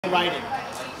writing. Can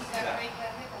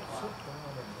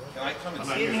I come and She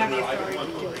see didn't you? have the I authority want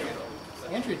to to do look it. at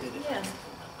it. Andrea did it. Yeah.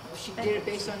 She did it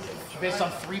based on, Based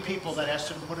on 3 people that asked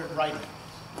her to put it in writing.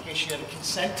 Okay, she had a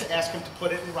consent to ask him to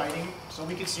put it in writing so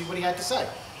we could see what he had to say.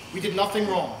 We did nothing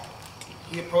wrong.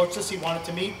 He approached us, he wanted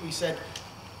to meet, we said,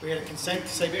 we had a consent to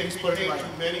say, please put it in writing.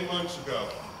 Many months ago.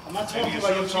 I'm not talking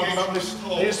about you, I'm talking about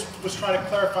Mr. I just was trying to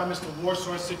clarify Mr.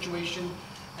 Warsaw's situation,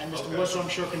 and Mr. Warsaw, I'm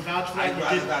sure, can vouch for that. I'd You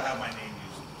rather did- not have my name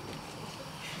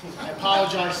used. I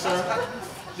apologize, sir.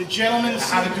 The gentleman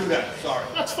How to seated... do that, sorry.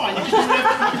 That's fine, you can do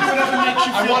whatever makes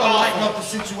you I feel want to lighten powerful. up the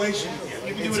situation You here. can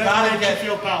do It's whatever gotta makes you get,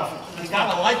 feel powerful. you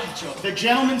gotta like each other. The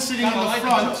gentleman sitting in Gotta the like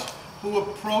front it. who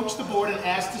approached the board and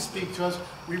asked to speak to us,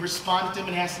 we responded to him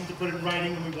and asked him to put it in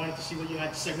writing, and we wanted to see what you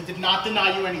had to say. We did not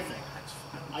deny you anything.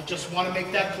 I just want to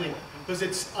make that clear, because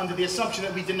it's under the assumption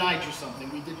that we denied you something.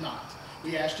 We did not.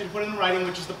 We asked you to put it in writing,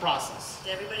 which is the process.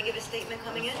 Did everybody give a statement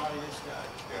coming in?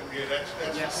 Yeah, that's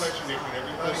Yes. the question, Nick, and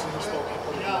everybody.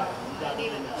 No, not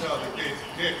even. No, they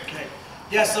did. Okay.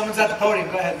 Yes, someone's at the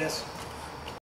podium. Go ahead, miss.